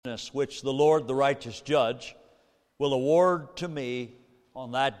which the Lord, the righteous judge, will award to me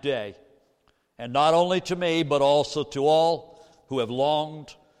on that day, and not only to me, but also to all who have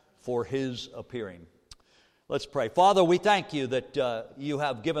longed for his appearing. Let's pray. Father, we thank you that you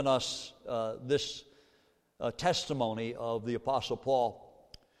have given us this testimony of the Apostle Paul.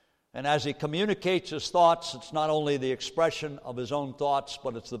 And as he communicates his thoughts, it's not only the expression of his own thoughts,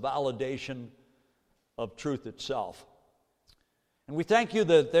 but it's the validation of truth itself. And we thank you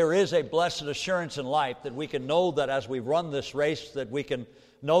that there is a blessed assurance in life that we can know that as we run this race, that we can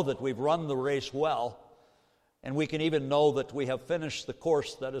know that we've run the race well, and we can even know that we have finished the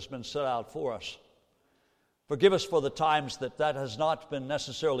course that has been set out for us. Forgive us for the times that has not been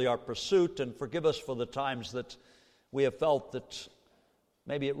necessarily our pursuit, and forgive us for the times that we have felt that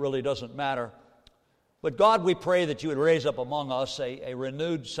maybe it really doesn't matter. But God, we pray that you would raise up among us a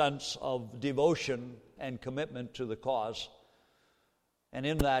renewed sense of devotion and commitment to the cause. And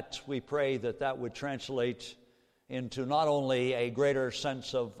in that, we pray that that would translate into not only a greater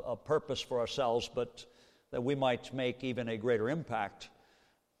sense of purpose for ourselves, but that we might make even a greater impact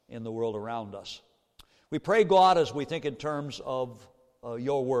in the world around us. We pray, God, as we think in terms of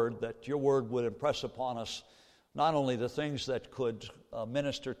your word, that your word would impress upon us not only the things that could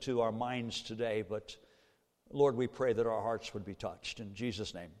minister to our minds today, but, Lord, we pray that our hearts would be touched. In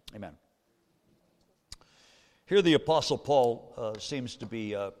Jesus' name, amen. Here the Apostle Paul seems to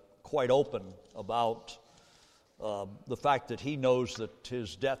be quite open about the fact that he knows that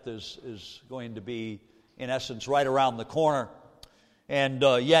his death is going to be, in essence, right around the corner. And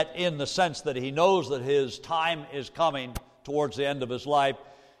yet, in the sense that he knows that his time is coming towards the end of his life,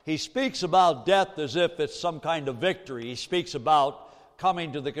 he speaks about death as if it's some kind of victory. He speaks about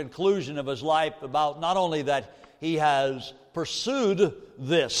coming to the conclusion of his life, about not only that he has pursued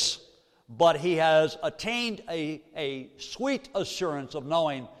this, but he has attained a sweet assurance of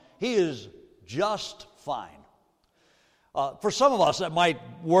knowing he is just fine. For some of us, that might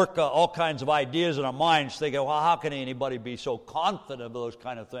work all kinds of ideas in our minds, thinking, well, how can anybody be so confident of those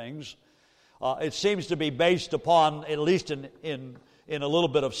kind of things? It seems to be based upon, at least in a little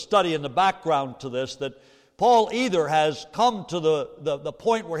bit of study in the background to this, that Paul either has come to the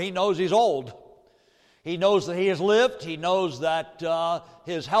point where he knows he's old. He knows that he has lived. He knows that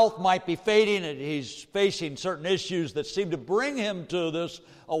his health might be fading, and he's facing certain issues that seem to bring him to this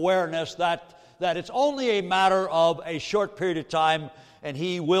awareness that it's only a matter of a short period of time, and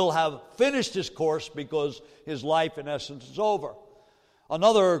he will have finished his course because his life, in essence, is over.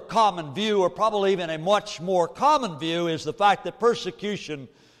 Another common view, or probably even a much more common view, is the fact that persecution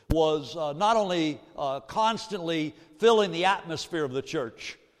was not only constantly filling the atmosphere of the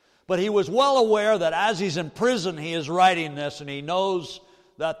church, but he was well aware that as he's in prison, he is writing this, and he knows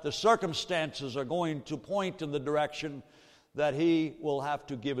that the circumstances are going to point in the direction that he will have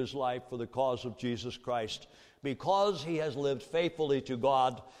to give his life for the cause of Jesus Christ, because he has lived faithfully to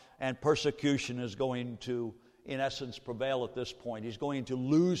God, and persecution is going to, in essence, prevail at this point. He's going to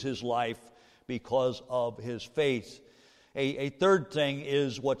lose his life because of his faith. A third thing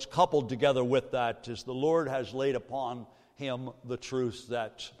is what's coupled together with that is the Lord has laid upon him the truth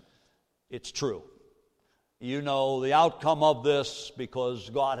that it's true. You know the outcome of this because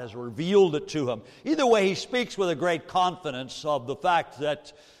God has revealed it to him. Either way, he speaks with a great confidence of the fact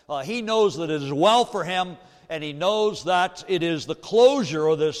that he knows that it is well for him, and he knows that it is the closure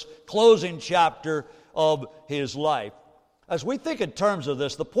or this closing chapter of his life. As we think in terms of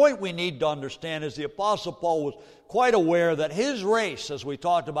this, the point we need to understand is the Apostle Paul was quite aware that his race, as we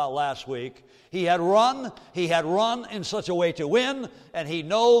talked about last week, he had run in such a way to win, and he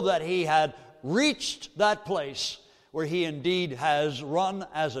knew that he had reached that place where he indeed has run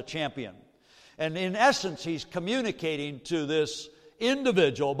as a champion. And in essence, he's communicating to this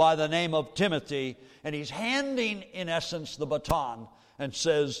individual by the name of Timothy, and he's handing, in essence, the baton and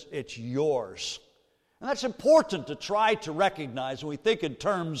says, it's yours. And that's important to try to recognize when we think in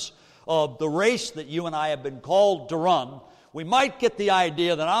terms of the race that you and I have been called to run. We might get the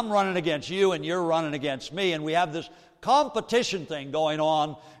idea that I'm running against you and you're running against me, and we have this competition thing going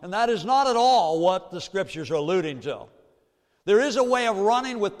on, and that is not at all what the Scriptures are alluding to. There is a way of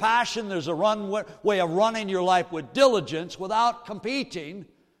running with passion. There's a way of running your life with diligence without competing.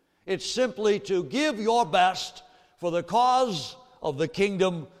 It's simply to give your best for the cause of the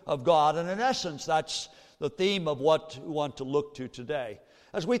kingdom of God. And in essence, that's the theme of what we want to look to today.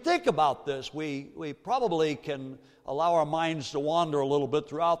 As we think about this, we probably can allow our minds to wander a little bit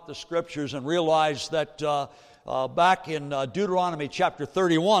throughout the Scriptures and realize that back in Deuteronomy chapter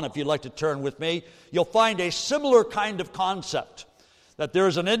 31, if you'd like to turn with me, you'll find a similar kind of concept. That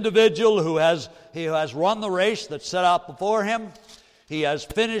there's an individual who has run the race that's set out before him. He has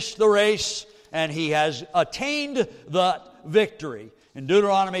finished the race, and he has attained the victory. In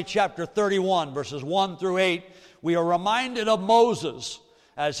Deuteronomy chapter 31, verses 1 through 8, we are reminded of Moses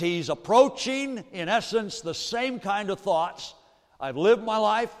as he's approaching, in essence, the same kind of thoughts. I've lived my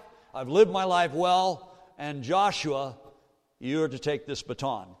life well, and Joshua, you are to take this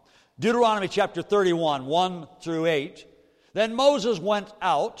baton. Deuteronomy chapter 31, 1 through 8. Then Moses went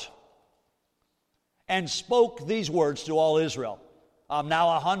out and spoke these words to all Israel. I'm now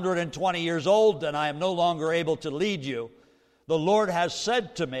 120 years old, and I am no longer able to lead you. The Lord has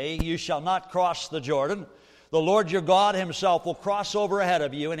said to me, you shall not cross the Jordan. The Lord your God himself will cross over ahead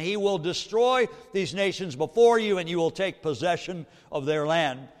of you, and he will destroy these nations before you, and you will take possession of their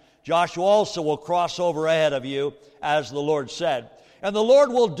land. Joshua also will cross over ahead of you, as the Lord said. And the Lord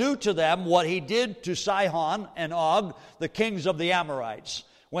will do to them what he did to Sihon and Og, the kings of the Amorites,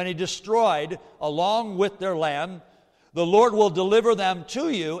 when he destroyed along with their land. The Lord will deliver them to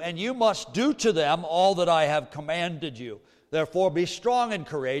you, and you must do to them all that I have commanded you. Therefore be strong and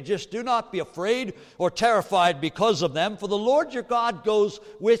courageous. Do not be afraid or terrified because of them, for the Lord your God goes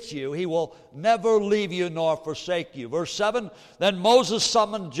with you. He will never leave you nor forsake you. Verse 7, then Moses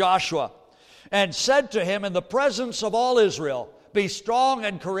summoned Joshua and said to him in the presence of all Israel, be strong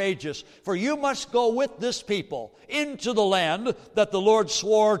and courageous, for you must go with this people into the land that the Lord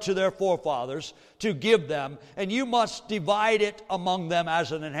swore to their forefathers to give them, and you must divide it among them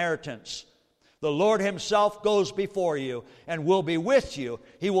as an inheritance. The Lord himself goes before you and will be with you.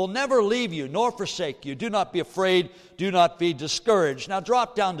 He will never leave you nor forsake you. Do not be afraid. Do not be discouraged. Now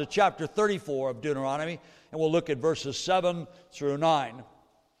drop down to chapter 34 of Deuteronomy, and we'll look at verses 7 through 9.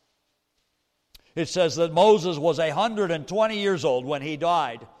 It says that Moses was 120 years old when he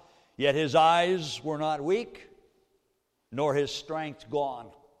died, yet his eyes were not weak, nor his strength gone.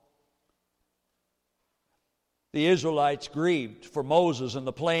 The Israelites grieved for Moses in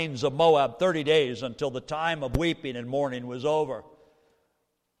the plains of Moab 30 days until the time of weeping and mourning was over.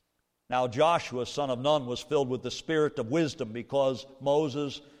 Now Joshua, son of Nun, was filled with the spirit of wisdom because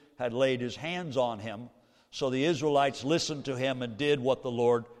Moses had laid his hands on him. So the Israelites listened to him and did what the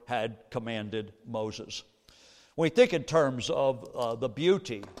Lord had commanded Moses. When we think in terms of the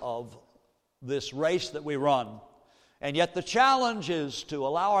beauty of this race that we run, and yet the challenge is to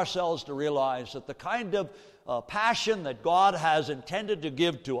allow ourselves to realize that the kind of passion that God has intended to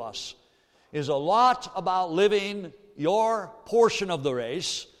give to us is a lot about living your portion of the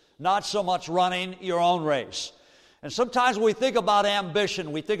race, not so much running your own race. And sometimes when we think about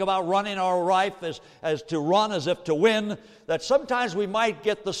ambition, we think about running our life as to run as if to win, that sometimes we might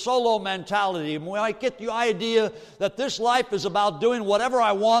get the solo mentality. We might get the idea that this life is about doing whatever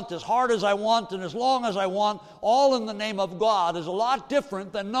I want, as hard as I want, and as long as I want, all in the name of God, is a lot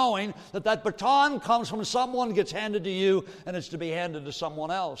different than knowing that that baton comes from someone, gets handed to you, and it's to be handed to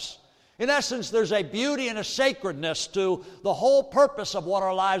someone else. In essence, there's a beauty and a sacredness to the whole purpose of what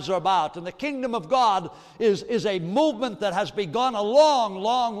our lives are about. And the kingdom of God is a movement that has begun a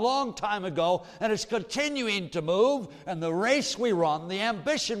long time ago, and it's continuing to move. And the race we run, the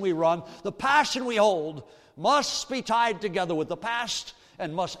ambition we run, the passion we hold must be tied together with the past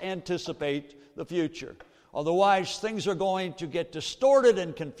and must anticipate the future. Otherwise, things are going to get distorted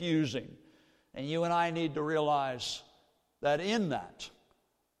and confusing. And you and I need to realize that in that,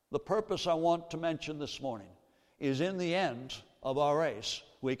 the purpose I want to mention this morning is in the end of our race.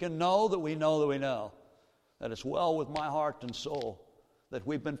 We can know that we know that we know that it's well with my heart and soul, that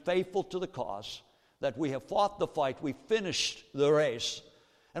we've been faithful to the cause, that we have fought the fight, we finished the race.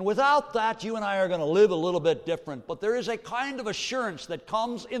 And without that, you and I are going to live a little bit different. But there is a kind of assurance that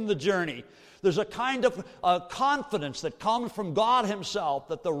comes in the journey. There's a kind of confidence that comes from God himself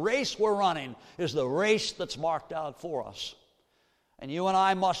that the race we're running is the race that's marked out for us. And you and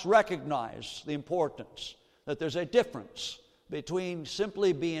I must recognize the importance that there's a difference between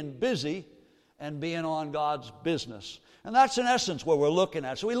simply being busy and being on God's business. And that's in essence what we're looking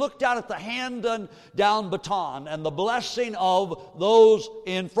at. So we look down at the hand-down baton and the blessing of those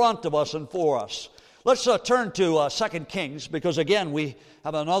in front of us and for us. Let's turn to 2 Kings, because again we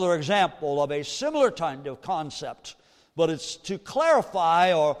have another example of a similar kind of concept, but it's to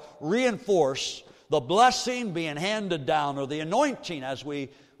clarify or reinforce the blessing being handed down, or the anointing as we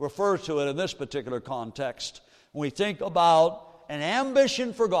refer to it in this particular context. When we think about an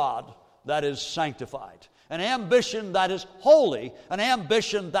ambition for God that is sanctified, an ambition that is holy, an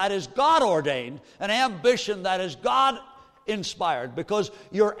ambition that is God-ordained, an ambition that is God-inspired, because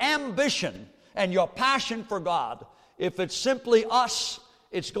your ambition and your passion for God, if it's simply us,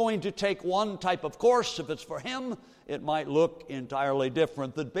 it's going to take one type of course. If it's for Him, it might look entirely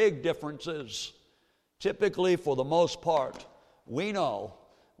different. The big difference is, typically, for the most part, we know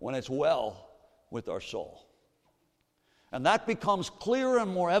when it's well with our soul. And that becomes clearer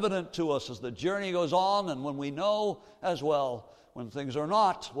and more evident to us as the journey goes on, and when we know as well when things are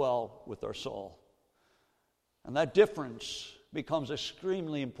not well with our soul. And that difference becomes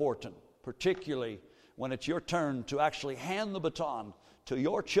extremely important, particularly when it's your turn to actually hand the baton to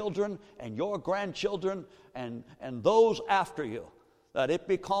your children and your grandchildren and those after you, that it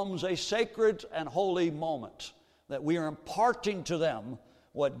becomes a sacred and holy moment, that we are imparting to them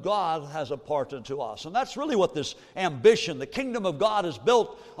what God has imparted to us. And that's really what this ambition, the kingdom of God, is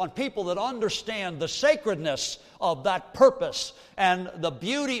built on people that understand the sacredness of that purpose and the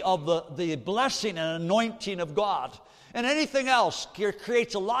beauty of the blessing and anointing of God. And anything else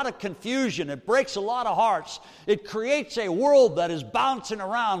creates a lot of confusion. It breaks a lot of hearts. It creates a world that is bouncing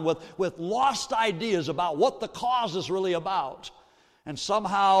around with lost ideas about what the cause is really about. And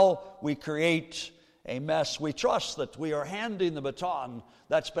somehow we create a mess. We trust that we are handing the baton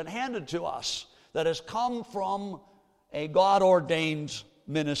that's been handed to us, that has come from a God-ordained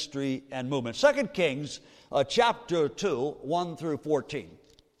ministry and movement. 2 Kings chapter 2, 1 through 14.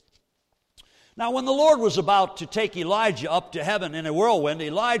 Now when the Lord was about to take Elijah up to heaven in a whirlwind,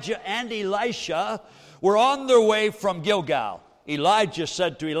 Elijah and Elisha were on their way from Gilgal. Elijah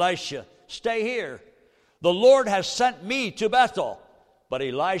said to Elisha, "Stay here. The Lord has sent me to Bethel." But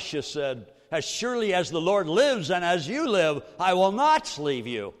Elisha said, "As surely as the Lord lives and as you live, I will not leave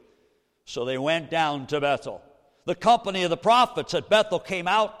you." So they went down to Bethel. The company of the prophets at Bethel came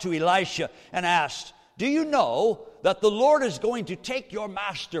out to Elisha and asked, "Do you know that the Lord is going to take your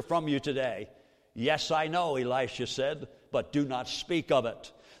master from you today?" "Yes, I know," Elisha said, "but do not speak of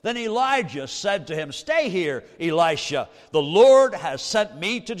it." Then Elijah said to him, "Stay here, Elisha. The Lord has sent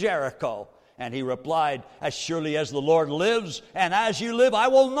me to Jericho." And he replied, "As surely as the Lord lives, and as you live, I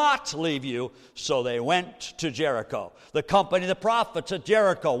will not leave you." So they went to Jericho. The company of the prophets at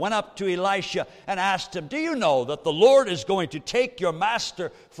Jericho went up to Elisha and asked him, "Do you know that the Lord is going to take your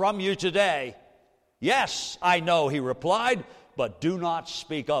master from you today?" "Yes, I know," he replied, "but do not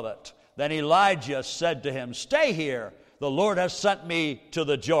speak of it." Then Elijah said to him, "Stay here. The Lord has sent me to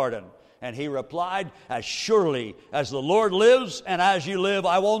the Jordan." And he replied, "As surely as the Lord lives and as you live,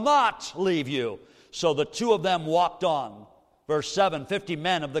 I will not leave you." So the two of them walked on. Verse 7, 50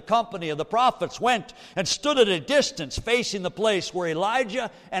 men of the company of the prophets went and stood at a distance facing the place where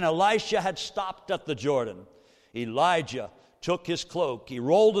Elijah and Elisha had stopped at the Jordan. Elijah took his cloak, he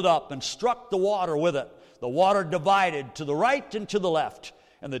rolled it up and struck the water with it. The water divided to the right and to the left,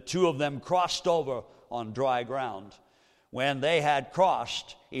 and the two of them crossed over on dry ground. When they had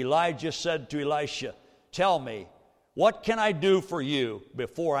crossed, Elijah said to Elisha, "Tell me, what can I do for you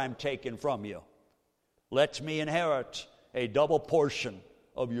before I'm taken from you?" "Let me inherit a double portion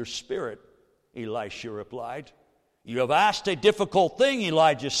of your spirit," Elisha replied. "You have asked a difficult thing,"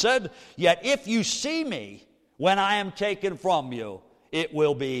 Elijah said, "yet if you see me when I am taken from you, it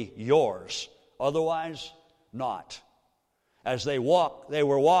will be yours. Otherwise, not." As they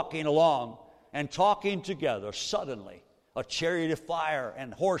were walking along and talking together, suddenly a chariot of fire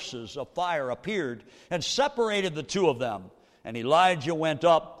and horses of fire appeared and separated the two of them. And Elijah went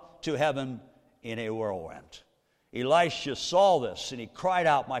up to heaven in a whirlwind. Elisha saw this, and he cried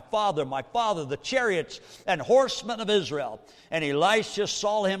out, my father, the chariots and horsemen of Israel." And Elisha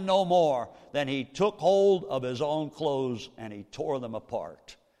saw him no more. Then he took hold of his own clothes, and he tore them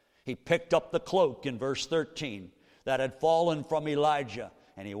apart. He picked up the cloak in verse 13 that had fallen from Elijah,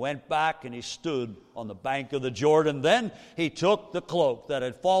 and he went back and he stood on the bank of the Jordan. Then he took the cloak that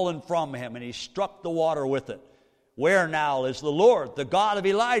had fallen from him and he struck the water with it. "Where now is the Lord, the God of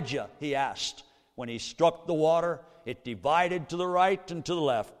Elijah?" he asked. When he struck the water, it divided to the right and to the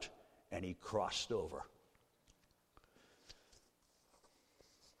left, and he crossed over.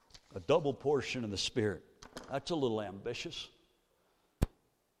 A double portion of the Spirit. That's a little ambitious.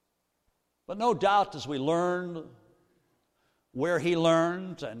 But no doubt as we learn where he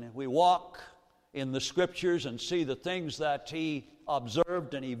learned, and we walk in the Scriptures and see the things that he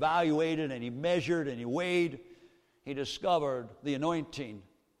observed and evaluated and he measured and he weighed, he discovered the anointing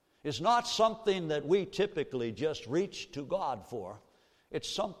is not something that we typically just reach to God for.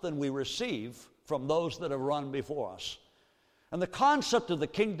 It's something we receive from those that have run before us. And the concept of the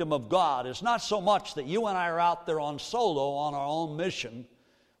kingdom of God is not so much that you and I are out there on solo on our own mission.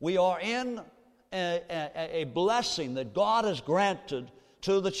 We are in a blessing that God has granted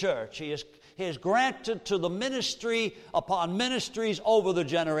to the church. He has granted to the ministry upon ministries over the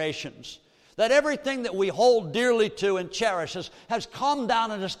generations. That everything that we hold dearly to and cherish has come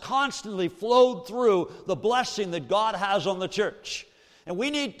down and has constantly flowed through the blessing that God has on the church. And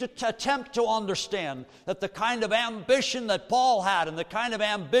we need to attempt to understand that the kind of ambition that Paul had and the kind of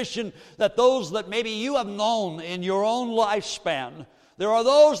ambition that those that maybe you have known in your own lifespan, there are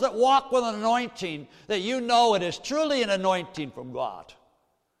those that walk with an anointing that you know it is truly an anointing from God.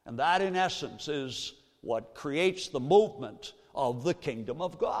 And that, in essence, is what creates the movement of the kingdom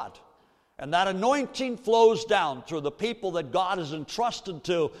of God. And that anointing flows down through the people that God has entrusted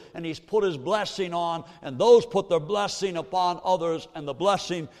to, and He's put His blessing on, and those put their blessing upon others, and the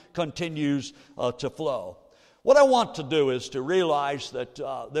blessing continues to flow. What I want to do is to realize that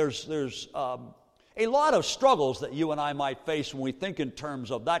there's a lot of struggles that you and I might face when we think in terms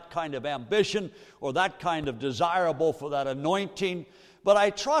of that kind of ambition or that kind of desirable for that anointing. But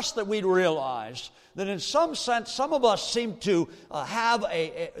I trust that we'd realize that in some sense, some of us seem to have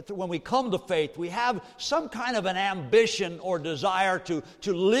when we come to faith, we have some kind of an ambition or desire to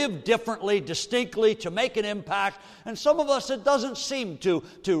live differently, distinctly, to make an impact. And some of us, it doesn't seem to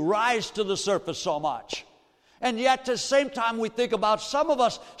rise to the surface so much. And yet, at the same time, we think about some of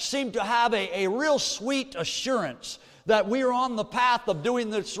us seem to have a real sweet assurance that we are on the path of doing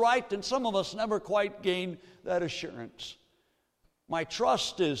this right, and some of us never quite gain that assurance. My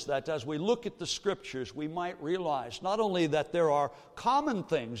trust is that as we look at the Scriptures, we might realize not only that there are common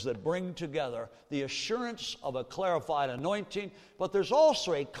things that bring together the assurance of a clarified anointing, but there's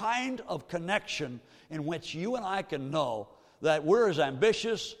also a kind of connection in which you and I can know that we're as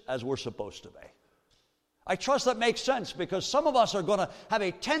ambitious as we're supposed to be. I trust that makes sense, because some of us are going to have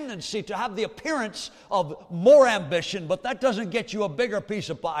a tendency to have the appearance of more ambition, but that doesn't get you a bigger piece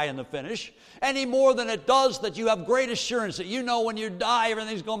of pie in the finish, any more than it does that you have great assurance that you know when you die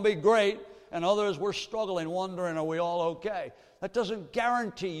everything's going to be great, and others we're struggling, wondering, are we all okay? That doesn't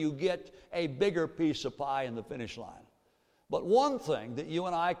guarantee you get a bigger piece of pie in the finish line. But one thing that you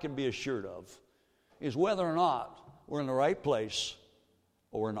and I can be assured of is whether or not we're in the right place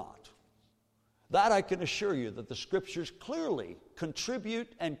or we're not. That I can assure you that the Scriptures clearly contribute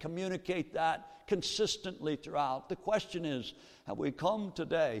and communicate that consistently throughout. The question is, have we come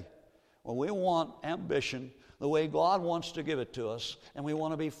today when we want ambition the way God wants to give it to us, and we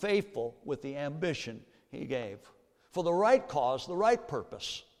want to be faithful with the ambition He gave for the right cause, the right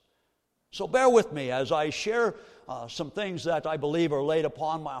purpose? So bear with me as I share some things that I believe are laid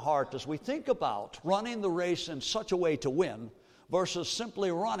upon my heart as we think about running the race in such a way to win versus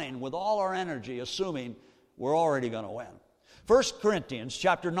simply running with all our energy, assuming we're already going to win. 1 Corinthians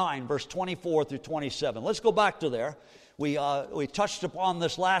chapter 9, verse 24 through 27. Let's go back to there. We touched upon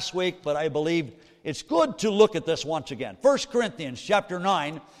this last week, but I believe it's good to look at this once again. 1 Corinthians chapter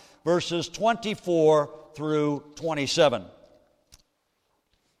 9, verses 24 through 27.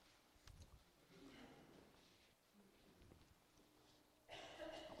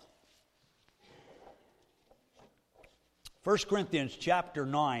 1 Corinthians chapter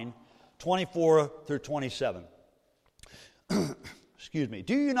 9, 24 through 27. Excuse me.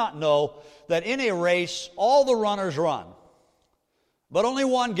 Do you not know that in a race all the runners run, but only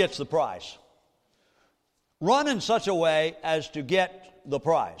one gets the prize? Run in such a way as to get the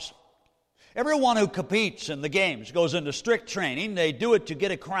prize. Everyone who competes in the games goes into strict training. They do it to get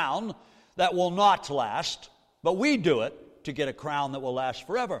a crown that will not last, but we do it to get a crown that will last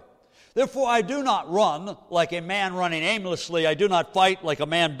forever. Therefore, I do not run like a man running aimlessly. I do not fight like a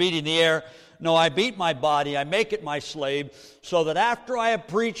man beating the air. No, I beat my body. I make it my slave, so that after I have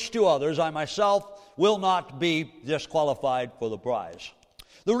preached to others, I myself will not be disqualified for the prize.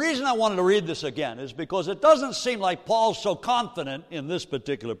 The reason I wanted to read this again is because it doesn't seem like Paul's so confident in this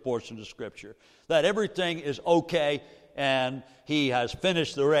particular portion of Scripture that everything is okay and he has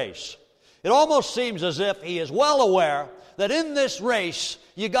finished the race. It almost seems as if he is well aware that in this race,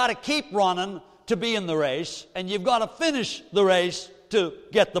 you got to keep running to be in the race, and you've got to finish the race to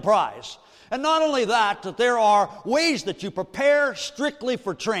get the prize. And not only that there are ways that you prepare strictly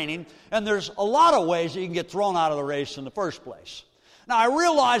for training, and there's a lot of ways that you can get thrown out of the race in the first place. Now, I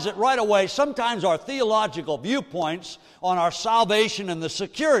realize that right away, sometimes our theological viewpoints on our salvation and the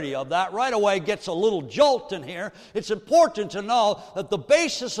security of that right away gets a little jolt in here. It's important to know that the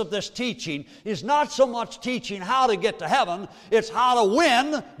basis of this teaching is not so much teaching how to get to heaven, it's how to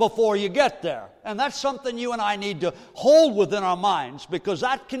win before you get there. And that's something you and I need to hold within our minds, because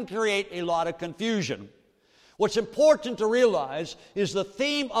that can create a lot of confusion. What's important to realize is the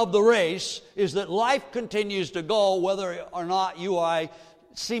theme of the race is that life continues to go whether or not you or I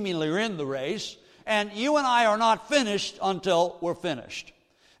seemingly are in the race, and you and I are not finished until we're finished.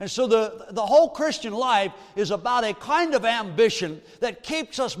 And so the whole Christian life is about a kind of ambition that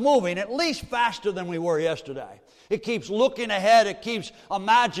keeps us moving at least faster than we were yesterday. It keeps looking ahead, it keeps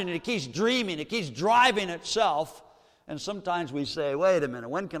imagining, it keeps dreaming, it keeps driving itself. And sometimes we say, wait a minute,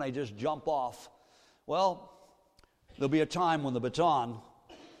 when can I just jump off? Well, there'll be a time when the baton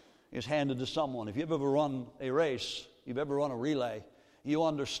is handed to someone. If you've ever run a race, you've ever run a relay, you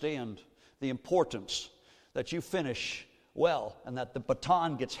understand the importance that you finish well and that the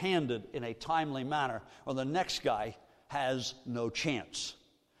baton gets handed in a timely manner, or the next guy has no chance.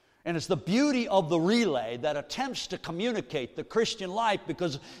 And it's the beauty of the relay that attempts to communicate the Christian life,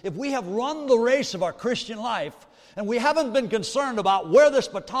 because if we have run the race of our Christian life and we haven't been concerned about where this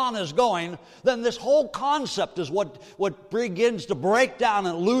baton is going, then this whole concept is what begins to break down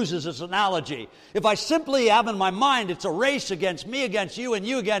and loses its analogy. If I simply have in my mind it's a race against me, against you, and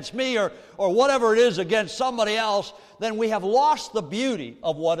you against me, or whatever it is against somebody else, then we have lost the beauty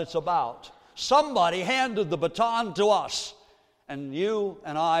of what it's about. Somebody handed the baton to us, and you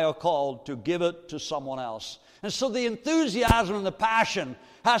and I are called to give it to someone else. And so the enthusiasm and the passion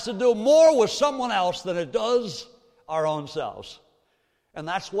has to do more with someone else than it does our own selves. And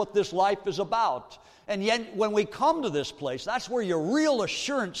that's what this life is about. And yet when we come to this place, that's where your real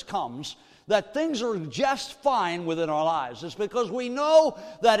assurance comes that things are just fine within our lives. It's because we know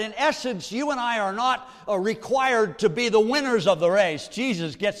that in essence you and I are not required to be the winners of the race.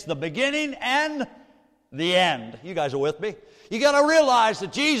 Jesus gets the beginning and the end. You guys are with me? You got to realize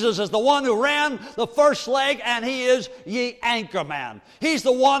that Jesus is the one who ran the first leg, and He is ye anchor man. He's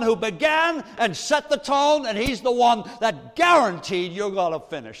the one who began and set the tone, and He's the one that guaranteed you're going to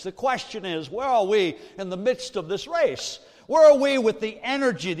finish. The question is, where are we in the midst of this race? Where are we with the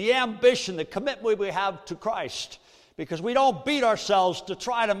energy, the ambition, the commitment we have to Christ? Because we don't beat ourselves to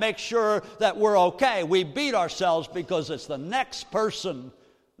try to make sure that we're okay. We beat ourselves because it's the next person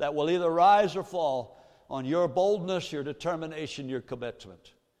that will either rise or fall on your boldness, your determination, your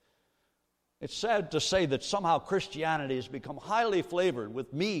commitment. It's sad to say that somehow Christianity has become highly flavored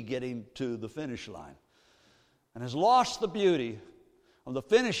with me getting to the finish line, and has lost the beauty of the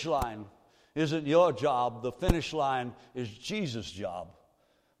finish line. Isn't your job. The finish line is Jesus' job.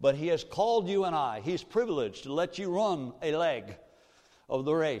 But He has called you and I. He's privileged to let you run a leg of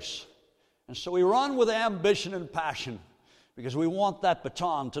the race. And so we run with ambition and passion because we want that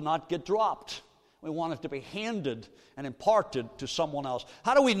baton to not get dropped. We want it to be handed and imparted to someone else.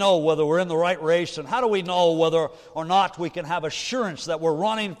 How do we know whether we're in the right race, and how do we know whether or not we can have assurance that we're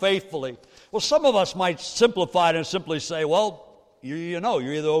running faithfully? Well, some of us might simplify it and simply say, well, you know,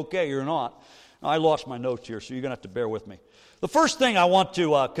 you're either okay or you're not. Now, I lost my notes here, so you're going to have to bear with me. The first thing I want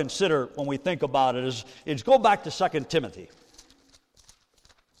to consider when we think about it is go back to 2 Timothy.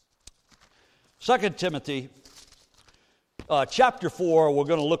 2 Timothy chapter 4, we're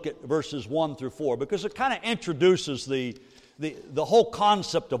going to look at verses 1 through 4, because it kind of introduces the whole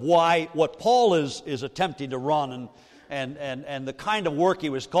concept of what Paul is attempting to run and the kind of work he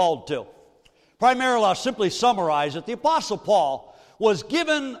was called to. Primarily, I'll simply summarize it. The Apostle Paul was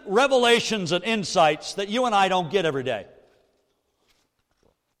given revelations and insights that you and I don't get every day.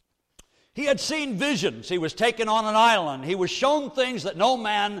 He had seen visions. He was taken on an island. He was shown things that no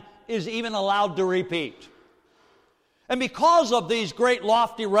man is even allowed to repeat. And because of these great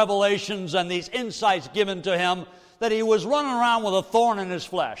lofty revelations and these insights given to him, that he was running around with a thorn in his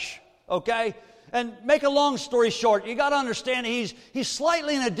flesh. Okay? And make a long story short, you got to understand he's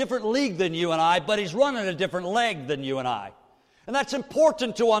slightly in a different league than you and I, but he's running a different leg than you and I. And that's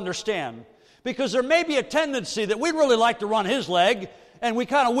important to understand, because there may be a tendency that we'd really like to run his leg, and we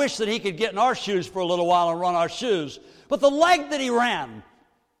kind of wish that he could get in our shoes for a little while and run our shoes. But the leg that he ran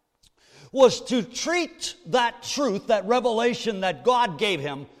was to treat that truth, that revelation that God gave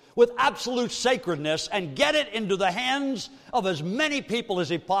him, with absolute sacredness and get it into the hands of as many people as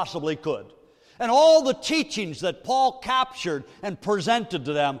he possibly could. And all the teachings that Paul captured and presented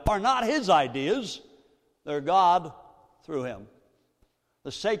to them are not his ideas. They're God through him.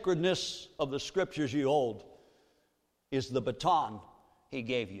 The sacredness of the Scriptures you hold is the baton he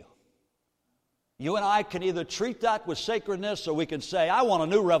gave you. You and I can either treat that with sacredness, or we can say, I want a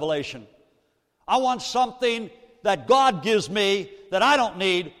new revelation. I want something that God gives me that I don't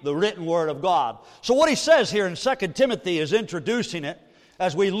need the written Word of God. So what he says here in 2 Timothy is introducing it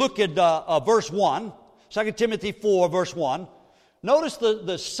as we look at verse 1, 2 Timothy 4, verse 1. Notice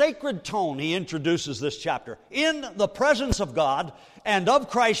the sacred tone he introduces this chapter. In the presence of God and of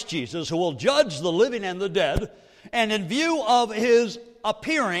Christ Jesus, who will judge the living and the dead, and in view of His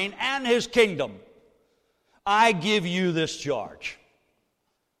appearing and His kingdom, I give you this charge.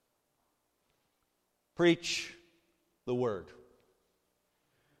 Preach the Word.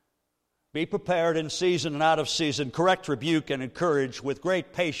 Be prepared in season and out of season. Correct, rebuke, and encourage with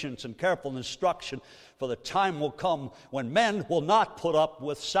great patience and careful instruction. For the time will come when men will not put up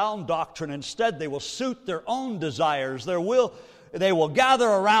with sound doctrine. Instead, they will suit their own desires. They will gather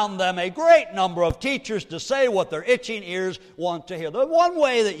around them a great number of teachers to say what their itching ears want to hear. The one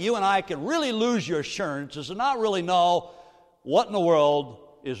way that you and I can really lose your assurance is to not really know what in the world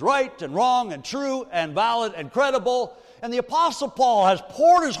is right and wrong and true and valid and credible. And the Apostle Paul has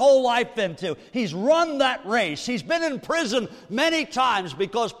poured his whole life into. He's run that race. He's been in prison many times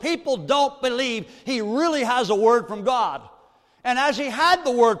because people don't believe he really has a word from God. And as he had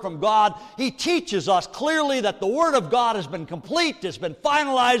the word from God, he teaches us clearly that the word of God has been complete, it's been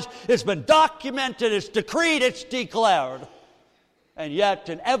finalized, it's been documented, it's decreed, it's declared. And yet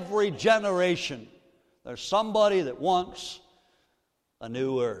in every generation, there's somebody that wants a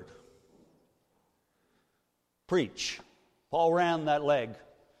new word. Preach. Paul ran that leg.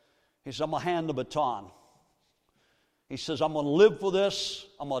 He said, I'm going to hand the baton. He says, I'm going to live for this.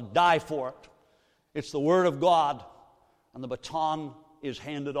 I'm going to die for it. It's the Word of God. And the baton is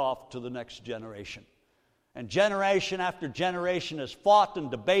handed off to the next generation. And generation after generation has fought and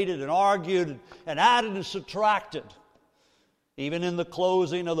debated and argued and added and subtracted. Even in the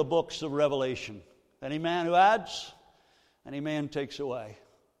closing of the books of Revelation. Any man who adds, any man takes away.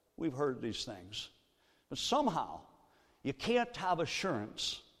 We've heard these things. But somehow, you can't have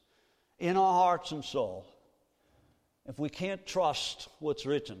assurance in our hearts and soul if we can't trust what's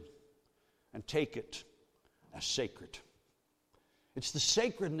written and take it as sacred. It's the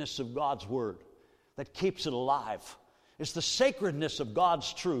sacredness of God's Word that keeps it alive. It's the sacredness of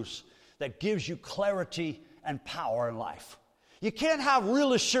God's truths that gives you clarity and power in life. You can't have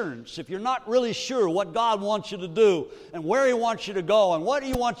real assurance if you're not really sure what God wants you to do and where He wants you to go and what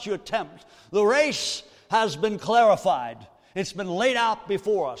He wants you to attempt. The race has been clarified. It's been laid out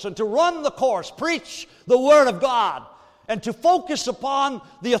before us. And to run the course, preach the Word of God, and to focus upon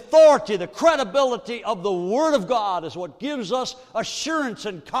the authority, the credibility of the Word of God is what gives us assurance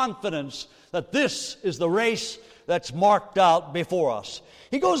and confidence that this is the race that's marked out before us.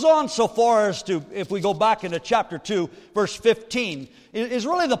 He goes on so far as to, if we go back into chapter 2, verse 15, is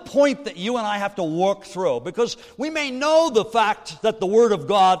really the point that you and I have to work through, because we may know the fact that the Word of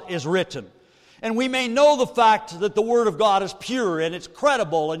God is written. And we may know the fact that the Word of God is pure and it's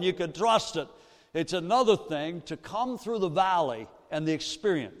credible and you can trust it. It's another thing to come through the valley and the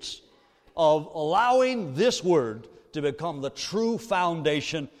experience of allowing this Word to become the true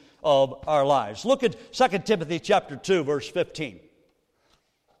foundation of our lives. Look at 2 Timothy chapter 2, verse 15.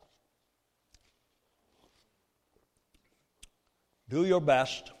 Do your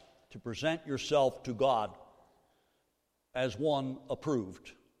best to present yourself to God as one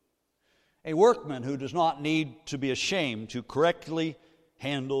approved. A workman who does not need to be ashamed, who correctly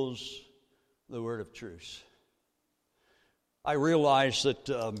handles the word of truth. I realized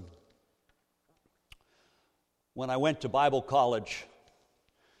that when I went to Bible college,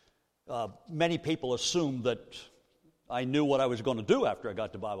 many people assumed that I knew what I was going to do after I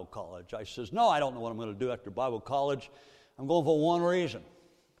got to Bible college. I says, no, I don't know what I'm going to do after Bible college. I'm going for one reason.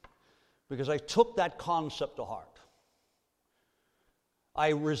 Because I took that concept to heart. I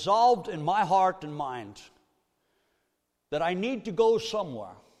resolved in my heart and mind that I need to go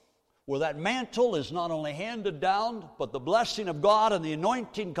somewhere where that mantle is not only handed down, but the blessing of God and the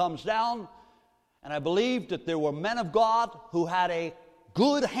anointing comes down. And I believed that there were men of God who had a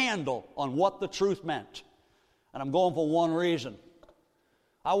good handle on what the truth meant. And I'm going for one reason.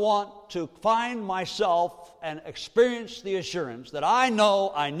 I want to find myself and experience the assurance that I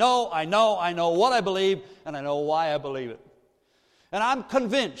know what I believe, and I know why I believe it. And I'm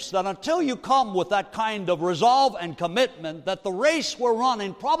convinced that until you come with that kind of resolve and commitment, that the race we're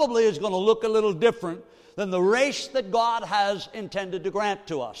running probably is going to look a little different than the race that God has intended to grant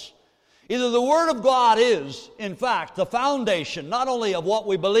to us. Either the Word of God is, in fact, the foundation not only of what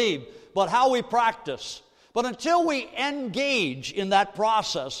we believe, but how we practice. But until we engage in that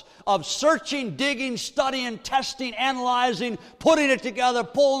process of searching, digging, studying, testing, analyzing, putting it together,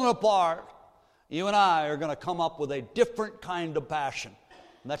 pulling it apart, you and I are going to come up with a different kind of passion.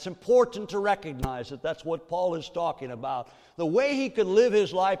 And that's important to recognize that that's what Paul is talking about. The way he could live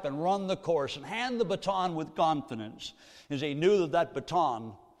his life and run the course and hand the baton with confidence is he knew that that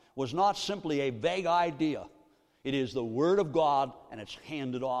baton was not simply a vague idea. It is the Word of God, and it's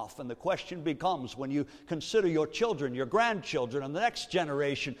handed off. And the question becomes, when you consider your children, your grandchildren, and the next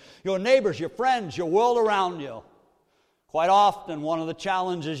generation, your neighbors, your friends, your world around you, quite often one of the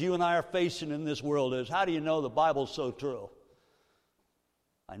challenges you and I are facing in this world is, how do you know the Bible's so true?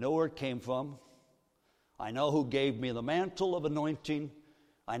 I know where it came from. I know who gave me the mantle of anointing.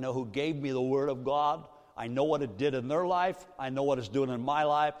 I know who gave me the Word of God. I know what it did in their life. I know what it's doing in my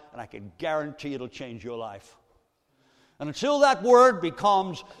life, and I can guarantee it'll change your life. And until that Word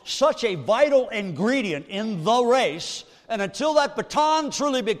becomes such a vital ingredient in the race, and until that baton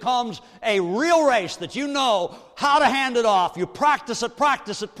truly becomes a real race that you know how to hand it off, you practice it,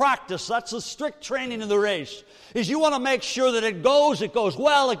 practice it, practice. That's the strict training of the race. Is you want to make sure that it goes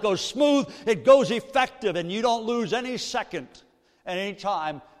well, it goes smooth, it goes effective, and you don't lose any second at any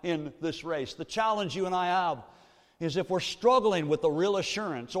time in this race. The challenge you and I have is if we're struggling with a real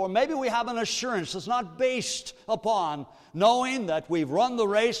assurance, or maybe we have an assurance that's not based upon knowing that we've run the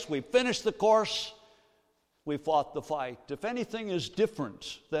race, we've finished the course, we fought the fight. If anything is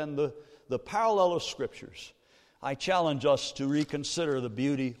different than the parallel of Scriptures, I challenge us to reconsider the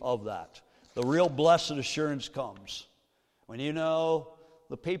beauty of that. The real blessed assurance comes when you know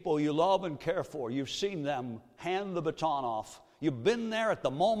the people you love and care for, you've seen them hand the baton off. You've been there at the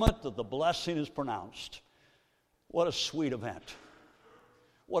moment that the blessing is pronounced. What a sweet event.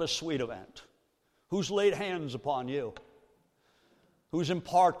 What a sweet event. Who's laid hands upon you? Who's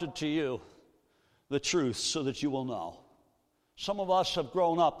imparted to you the truth so that you will know? Some of us have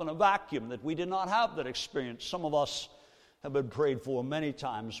grown up in a vacuum that we did not have that experience. Some of us have been prayed for many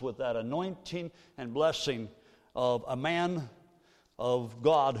times with that anointing and blessing of a man of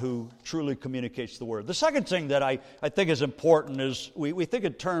God who truly communicates the Word. The second thing that I think is important is we think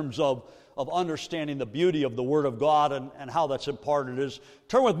in terms of understanding the beauty of the Word of God and how that's imparted is,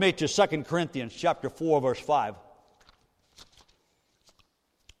 turn with me to 2 Corinthians chapter 4, verse 5.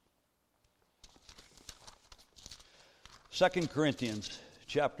 2 Corinthians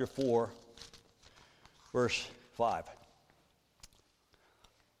chapter 4, verse 5.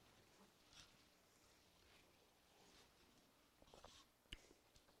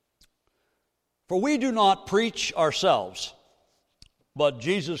 For we do not preach ourselves, but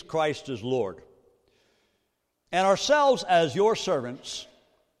Jesus Christ is Lord, and ourselves as your servants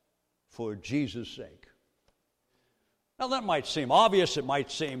for Jesus' sake. Now that might seem obvious, it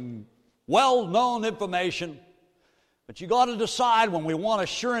might seem well-known information, but you got to decide when we want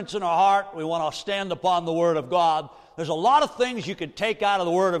assurance in our heart, we want to stand upon the Word of God. There's a lot of things you can take out of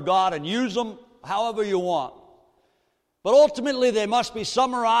the Word of God and use them however you want. But ultimately, they must be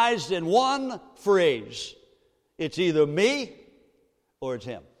summarized in one phrase. It's either me or it's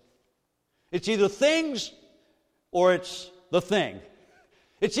him. It's either things or it's the thing.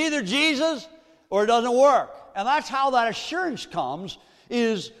 It's either Jesus or it doesn't work. And that's how that assurance comes,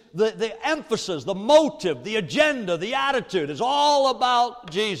 is the emphasis, the motive, the agenda, the attitude is all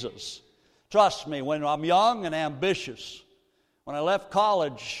about Jesus. Trust me, when I'm young and ambitious, when I left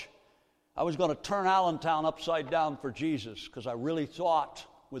college, I was going to turn Allentown upside down for Jesus because I really thought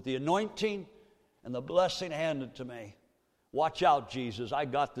with the anointing and the blessing handed to me, watch out, Jesus, I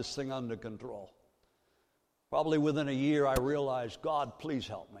got this thing under control. Probably within a year I realized, God, please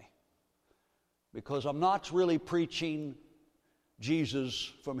help me. Because I'm not really preaching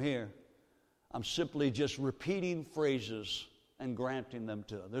Jesus from here. I'm simply just repeating phrases and granting them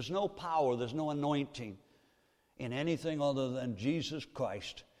to him. There's no power, there's no anointing in anything other than Jesus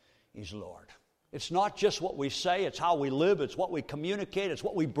Christ is Lord. It's not just what we say, it's how we live, it's what we communicate, it's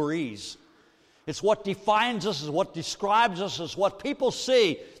what we breathe. It's what defines us, it's what describes us, it's what people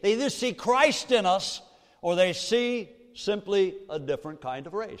see. They either see Christ in us or they see simply a different kind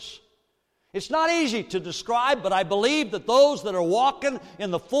of race. It's not easy to describe, but I believe that those that are walking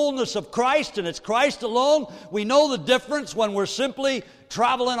in the fullness of Christ, and it's Christ alone, we know the difference when we're simply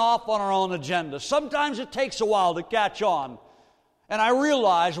traveling off on our own agenda. Sometimes it takes a while to catch on. And I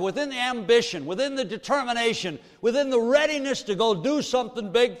realize within the ambition, within the determination, within the readiness to go do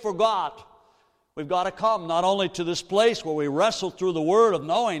something big for God, we've got to come not only to this place where we wrestle through the Word of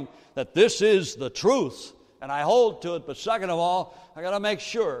knowing that this is the truth, and I hold to it, but second of all, I got to make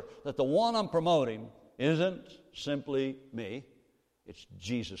sure that the one I'm promoting isn't simply me, it's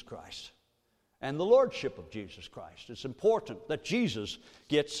Jesus Christ and the Lordship of Jesus Christ. It's important that Jesus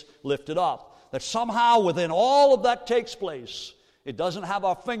gets lifted up, that somehow within all of that takes place, it doesn't have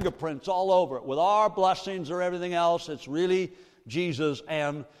our fingerprints all over it with our blessings or everything else. It's really Jesus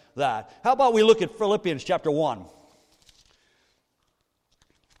and that. How about we look at Philippians chapter 1?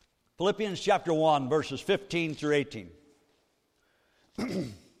 Philippians chapter 1, verses 15 through 18.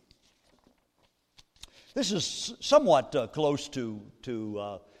 This is somewhat close to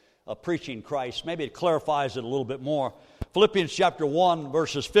preaching Christ. Maybe it clarifies it a little bit more. Philippians chapter 1,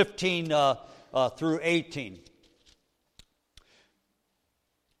 verses 15 through 18.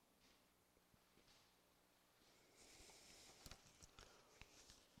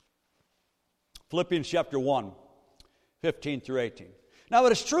 Philippians chapter 1, 15 through 18. Now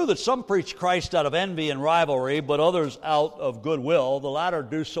it is true that some preach Christ out of envy and rivalry, but others out of goodwill. The latter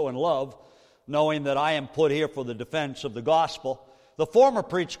do so in love, knowing that I am put here for the defense of the gospel. The former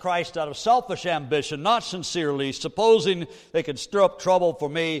preach Christ out of selfish ambition, not sincerely, supposing they can stir up trouble for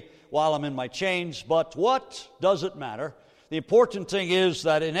me while I'm in my chains. But what does it matter? The important thing is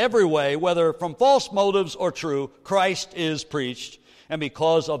that in every way, whether from false motives or true, Christ is preached, and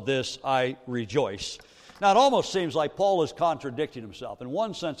because of this I rejoice. Now, it almost seems like Paul is contradicting himself. In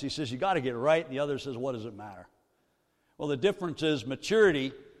one sense, he says, you got to get it right, and the other says, what does it matter? Well, the difference is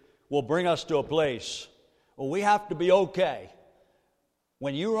maturity will bring us to a place where we have to be okay.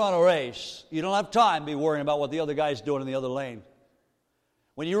 When you run a race, you don't have time to be worrying about what the other guy's doing in the other lane.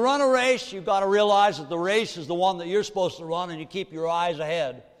 When you run a race, you've got to realize that the race is the one that you're supposed to run, and you keep your eyes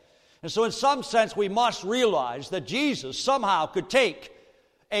ahead. And so in some sense, we must realize that Jesus somehow could take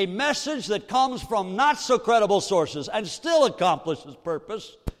a message that comes from not so credible sources and still accomplish his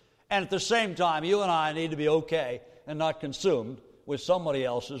purpose. And at the same time, you and I need to be okay and not consumed with somebody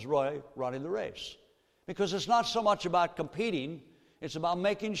else's running the race. Because it's not so much about competing, it's about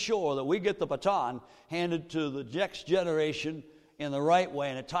making sure that we get the baton handed to the next generation in the right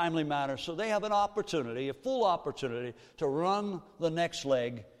way, in a timely manner, so they have an opportunity, a full opportunity, to run the next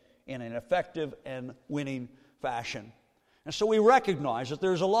leg in an effective and winning fashion. And so we recognize that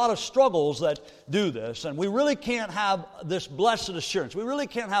there's a lot of struggles that do this, and we really can't have this blessed assurance. We really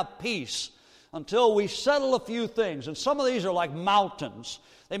can't have peace until we settle a few things. And some of these are like mountains.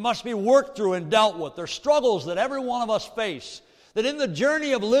 They must be worked through and dealt with. They're struggles that every one of us face, that in the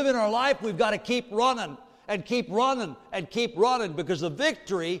journey of living our life, we've got to keep running and keep running and keep running, because the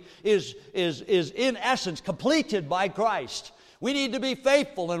victory is in essence completed by Christ. We need to be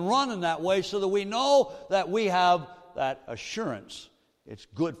faithful and run in that way so that we know that we have that assurance. It's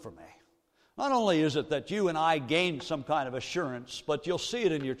good for me. Not only is it that you and I gain some kind of assurance, but you'll see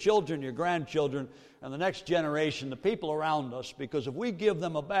it in your children, your grandchildren, and the next generation, the people around us, because if we give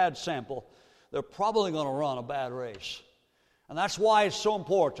them a bad sample, they're probably going to run a bad race. And that's why it's so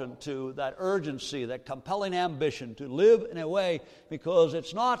important to that urgency, that compelling ambition to live in a way, because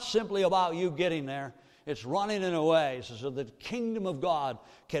it's not simply about you getting there. It's running in a way so that the kingdom of God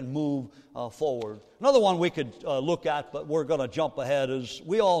can move forward. Another one we could look at, but we're going to jump ahead, is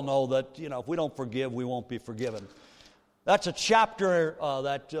we all know that, if we don't forgive, we won't be forgiven. That's a chapter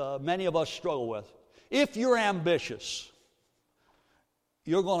that many of us struggle with. If you're ambitious,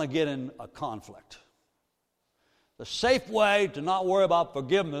 you're going to get in a conflict. The safe way to not worry about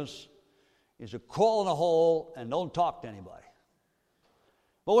forgiveness is to crawl in a hole and don't talk to anybody.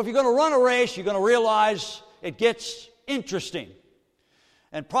 But if you're going to run a race, you're going to realize it gets interesting.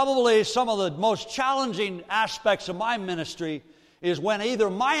 And probably some of the most challenging aspects of my ministry is when either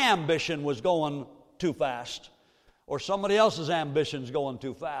my ambition was going too fast or somebody else's ambition's going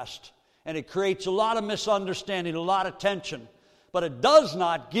too fast. And it creates a lot of misunderstanding, a lot of tension. But it does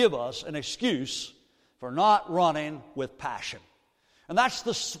not give us an excuse for not running with passion. And that's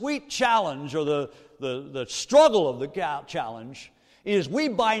the sweet challenge, or the struggle of the challenge, is we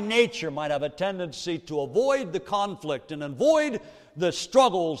by nature might have a tendency to avoid the conflict and avoid the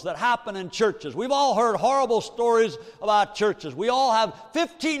struggles that happen in churches. We've all heard horrible stories about churches. We all have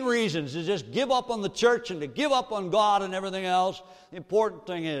 15 reasons to just give up on the church and to give up on God and everything else. The important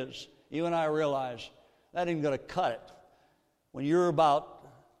thing is, you and I realize that ain't going to cut it. When you're about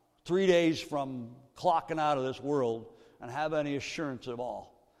 3 days from clocking out of this world and have any assurance at all.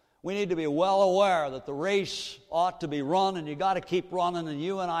 We need to be well aware that the race ought to be run, and you got to keep running, and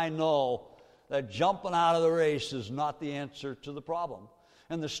you and I know that jumping out of the race is not the answer to the problem.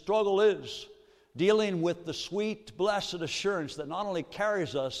 And the struggle is dealing with the sweet, blessed assurance that not only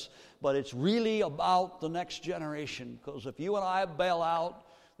carries us, but it's really about the next generation. Because if you and I bail out,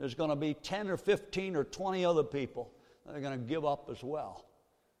 there's going to be 10 or 15 or 20 other people that are going to give up as well.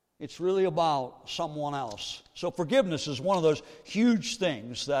 It's really about someone else. So forgiveness is one of those huge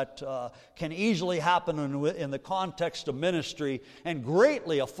things that can easily happen in the context of ministry and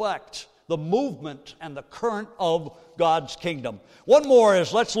greatly affect the movement and the current of God's kingdom. One more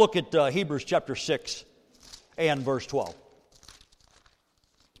is, let's look at Hebrews chapter 6 and verse 12.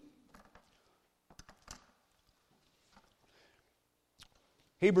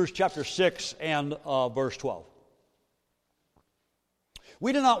 Hebrews chapter 6 and verse 12.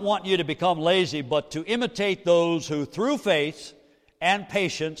 We do not want you to become lazy, but to imitate those who through faith and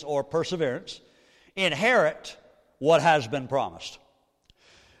patience or perseverance inherit what has been promised.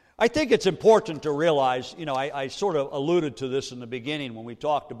 I think it's important to realize, I sort of alluded to this in the beginning when we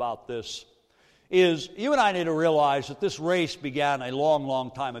talked about this, is you and I need to realize that this race began a long, long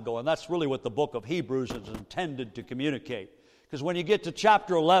time ago, and that's really what the book of Hebrews is intended to communicate. Because when you get to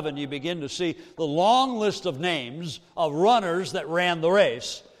chapter 11, you begin to see the long list of names of runners that ran the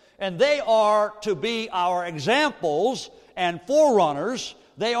race. And they are to be our examples and forerunners.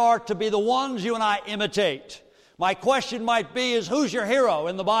 They are to be the ones you and I imitate. My question might be is, who's your hero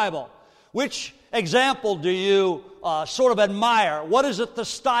in the Bible? Which example do you sort of admire? What is it the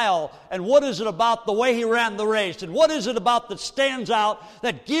style? And what is it about the way he ran the race? And what is it about that stands out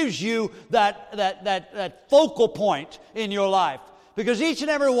that gives you that focal point in your life? Because each and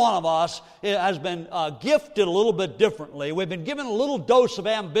every one of us has been gifted a little bit differently. We've been given a little dose of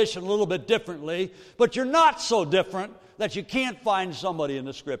ambition a little bit differently. But you're not so different that you can't find somebody in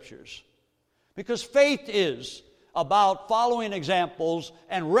the Scriptures. Because faith is about following examples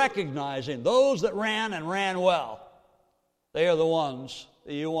and recognizing those that ran and ran well. They are the ones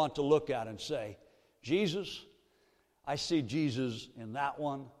that you want to look at and say, Jesus, I see Jesus in that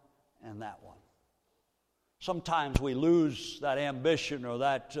one and that one. Sometimes we lose that ambition or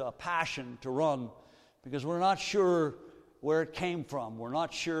that passion to run because we're not sure where it came from. We're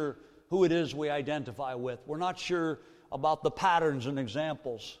not sure who it is we identify with. We're not sure about the patterns and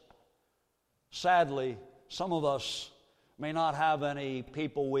examples. Sadly, some of us may not have any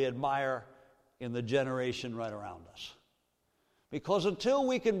people we admire in the generation right around us. Because until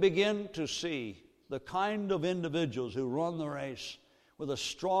we can begin to see the kind of individuals who run the race with a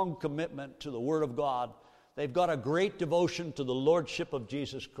strong commitment to the Word of God, they've got a great devotion to the Lordship of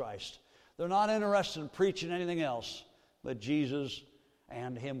Jesus Christ. They're not interested in preaching anything else but Jesus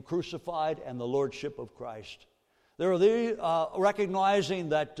and Him crucified and the Lordship of Christ. They're recognizing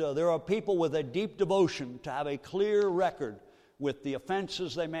that there are people with a deep devotion to have a clear record with the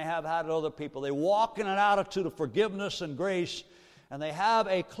offenses they may have had at other people. They walk in an attitude of forgiveness and grace, and they have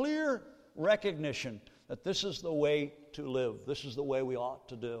a clear recognition that this is the way to live. This is the way we ought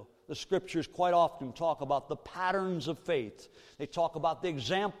to do. The Scriptures quite often talk about the patterns of faith. They talk about the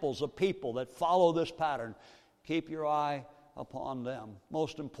examples of people that follow this pattern. Keep your eye upon them.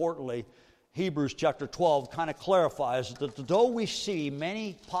 Most importantly, Hebrews chapter 12 kind of clarifies that though we see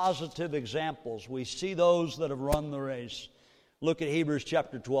many positive examples, we see those that have run the race. Look at Hebrews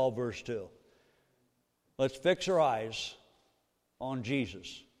chapter 12, verse 2. Let's fix our eyes on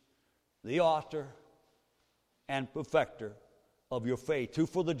Jesus, the author and perfecter of your faith, who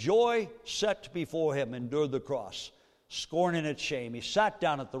for the joy set before Him endured the cross, scorning its shame. He sat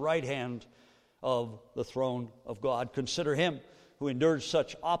down at the right hand of the throne of God. Consider Him who endured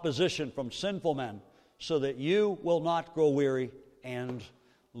such opposition from sinful men, so that you will not grow weary and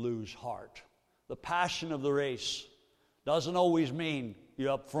lose heart. The passion of the race doesn't always mean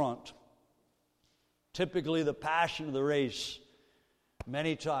you're up front. Typically, the passion of the race,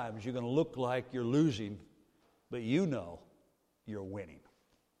 many times you're going to look like you're losing, but you know you're winning.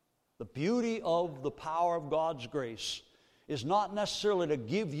 The beauty of the power of God's grace is not necessarily to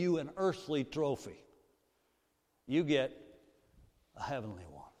give you an earthly trophy. You get a heavenly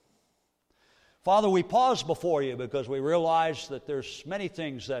one. Father, we pause before you because we realize that there's many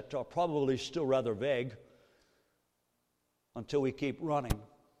things that are probably still rather vague until we keep running.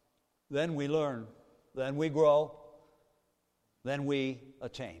 Then we learn, then we grow, then we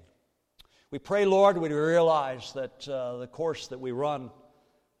attain. We pray, Lord, we realize that the course that we run,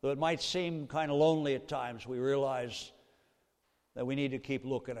 though it might seem kind of lonely at times, we realize that we need to keep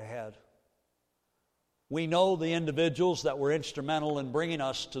looking ahead. We know the individuals that were instrumental in bringing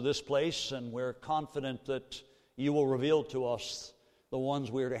us to this place, and we're confident that you will reveal to us the ones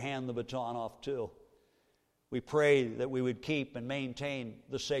we are to hand the baton off to. We pray that we would keep and maintain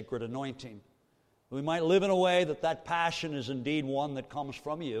the sacred anointing. We might live in a way that passion is indeed one that comes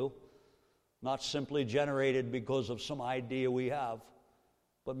from you, not simply generated because of some idea we have,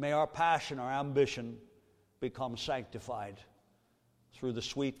 but may our passion, our ambition become sanctified through the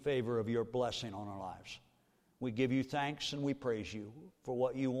sweet favor of your blessing on our lives. We give you thanks and we praise you for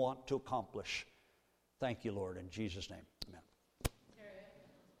what you want to accomplish. Thank you, Lord, in Jesus' name. Amen.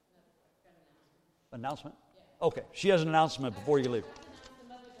 Announcement? Okay, she has an announcement before you leave.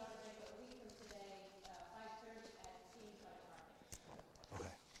 Okay.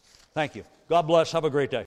 Thank you. God bless. Have a great day.